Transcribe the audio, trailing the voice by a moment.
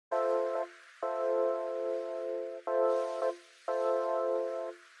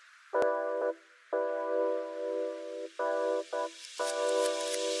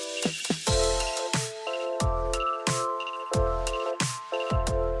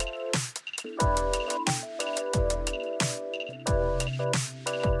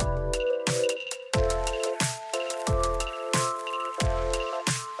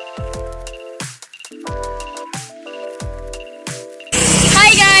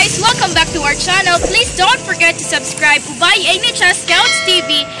welcome back to our channel. Please don't forget to subscribe to UbayNHS Scouts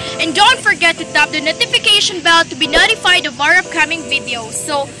TV and don't forget to tap the notification bell to be notified of our upcoming videos.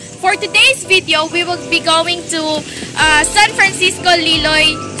 So, for today's video, we will be going to San Francisco,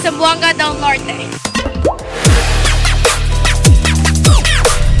 Liloy, Zamboanga del Norte.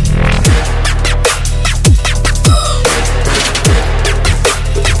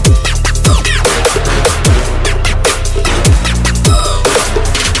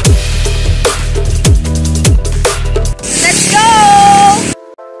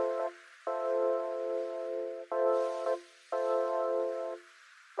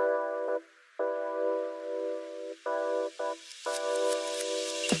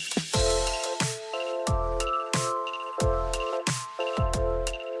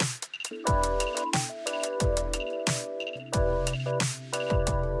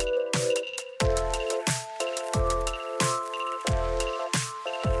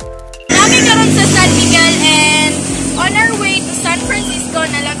 On our way to San Francisco,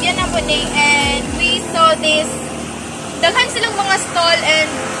 nalagyan na po day, and we saw this, daghan silang mga stall, and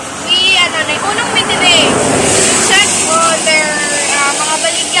we, unang may dire, check on their mga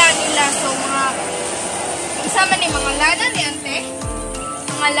baligyan nila. So, mga, isama ni mga lana ni ante,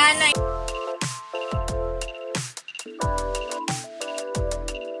 mga lana.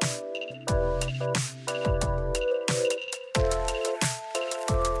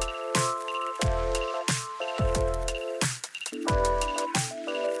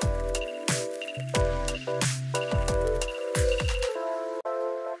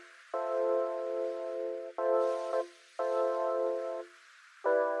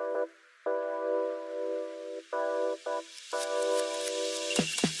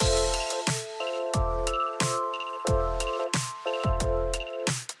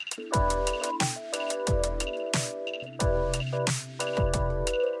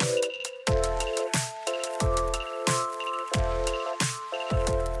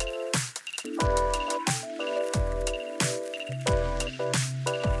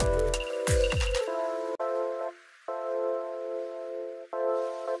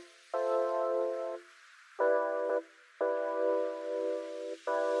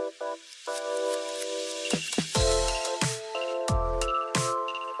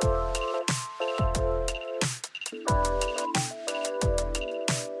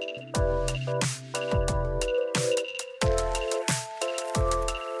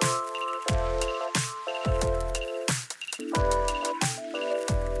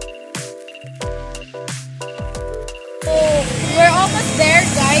 We're almost there,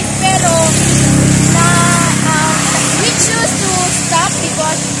 guys, pero we choose to stop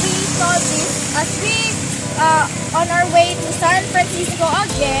because we saw this as we on our way to San Francisco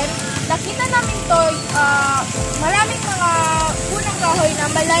again. Nakita namin to, maraming mga punong kahoy na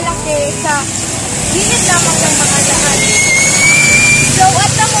malalaki sa gilid lamang ng mga daan. So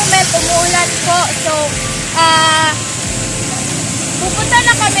at the moment, umuulan po, so pupunta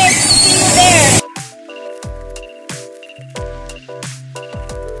na kami. See you there.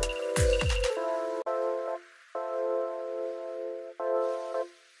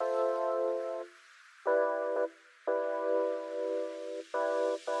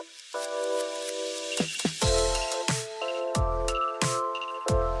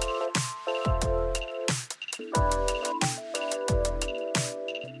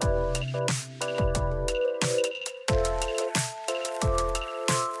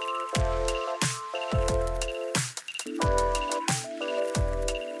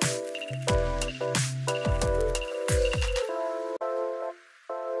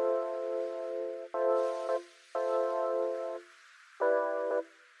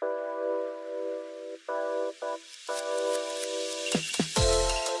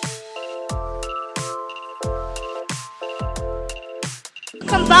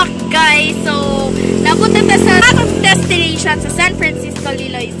 Welcome back, guys. So, napunta na sa ating destination sa San Francisco,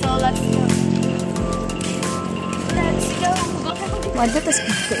 Liloy. So, let's go. Let's go. Why did I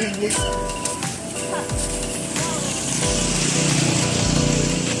speak to English?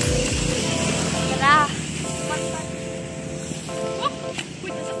 Tara.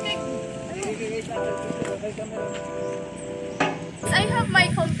 I have my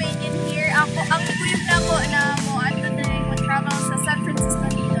companion here. Ang equip na ko na mo at today mo travel sa San Francisco,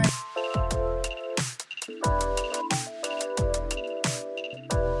 Liloy.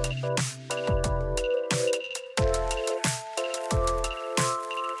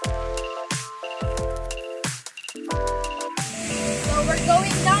 So we're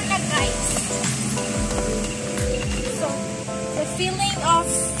going down na, guys. So the feeling of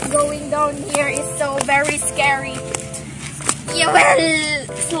going down here is so very scary. Yeah, well,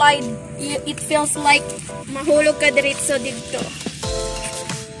 slide, it feels like mahulog ka diretso dito.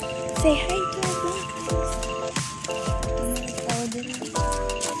 Say hi to our vlog, guys.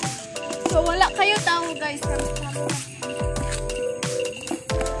 So wala kayo tao guys.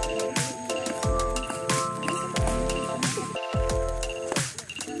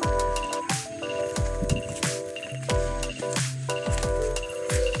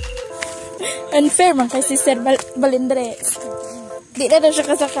 Unfair man kay si Sir Balindre. Di na siya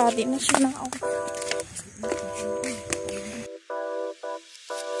kasakati na siya na ako.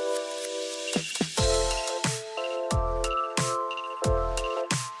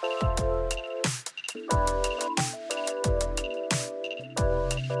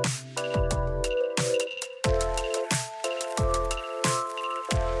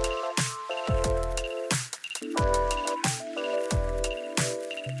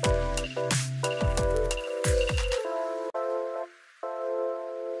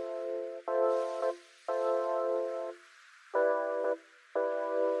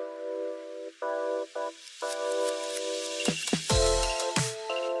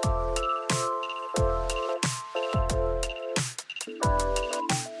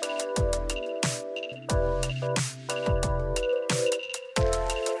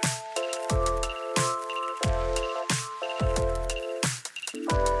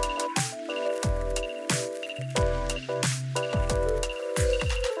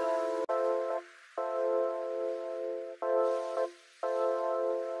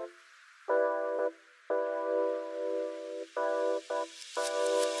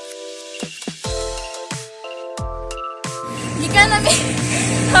 Ika namin,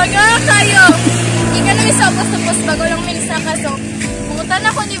 hanggang kayo. Ika namin sa tapos bago lang minisaka. So, pumunta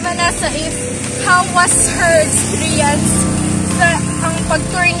na ko ni Vanessa if how was her experience sa ang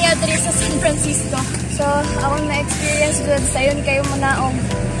pag-tour niya dito sa San Francisco. So, akong na-experience doon sa yun kayo muna ang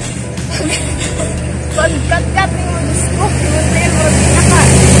pag-cut-cut ni mo gusto.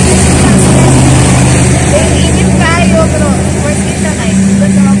 Inip kayo, pero worth it na kayo.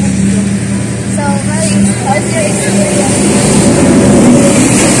 Doon na mag-vlog. So, how's your experience?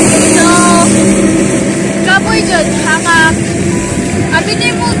 So, kapoy dyan,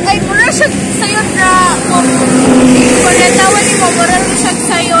 abili mo, ay, mura siya sayon na, kung natawan mo, mura siya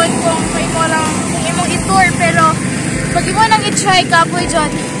sayon kung may mo lang, kung imong i-tour, pero, pag mo nang i-try kapoy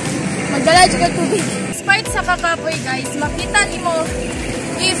dyan, magdala dyan ka tubig. Despite sa kakapoy guys, makita ni mo,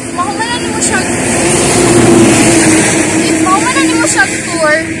 if mahumanan mo siyang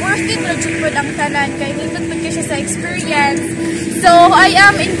tour, worth it na dyan po ang tanan, kaya nindot po siya sa experience. So, I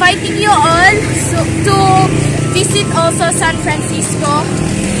am inviting you all to visit also San Francisco.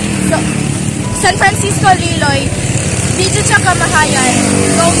 So, San Francisco, Liloy. Dito siya kamahayan.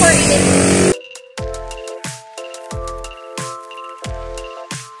 Go for it.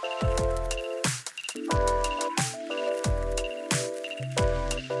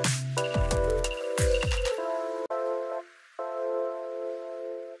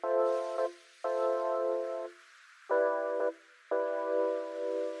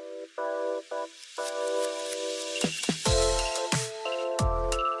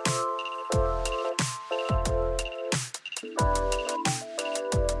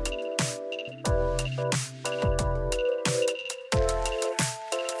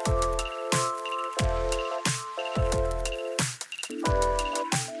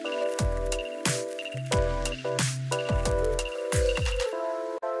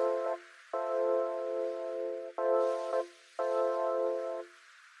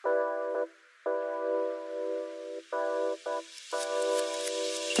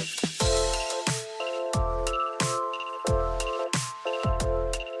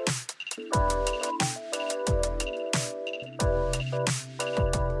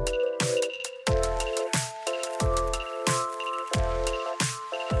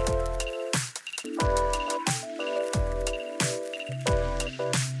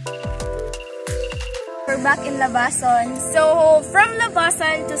 We're back in Labason. So, from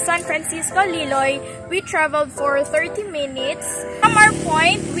Labason to San Francisco, Liloy, we traveled for 30 minutes. From our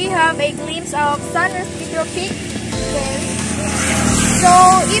point, we have a glimpse of San Isidro Peak. So,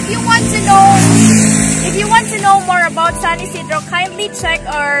 if you want to know more about San Isidro, kindly check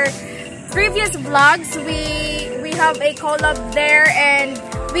our previous vlogs. We have a collab there, and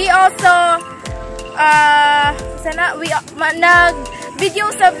we also video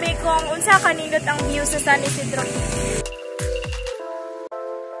sabi kung unsa kanindot ang view sa San Isidro.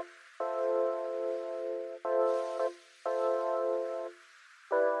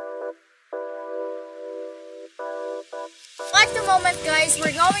 At the moment guys,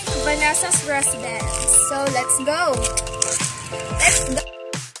 we're going to Vanessa's residence. So let's go. Let's go.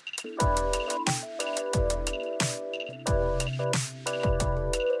 Salamat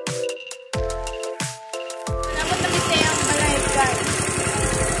na kita yung alive, guys.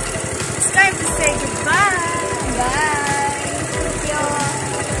 It's time to say goodbye. Bye. Thank you.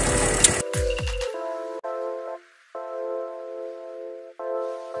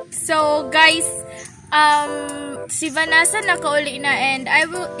 So, guys, si Vanessa nakauli na and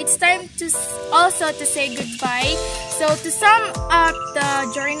it's time to also to say goodbye. So to sum up the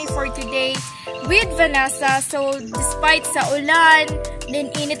journey for today with Vanessa, so despite sa ulan,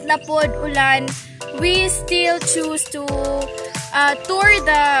 then init na pod ulan, we still choose to tour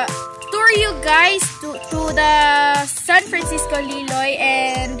you guys to the San Francisco Liloy,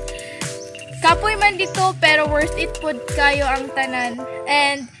 and kapoy man dito pero worth it pod kayo ang tanan.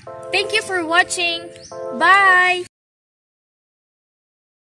 And thank you for watching. Bye!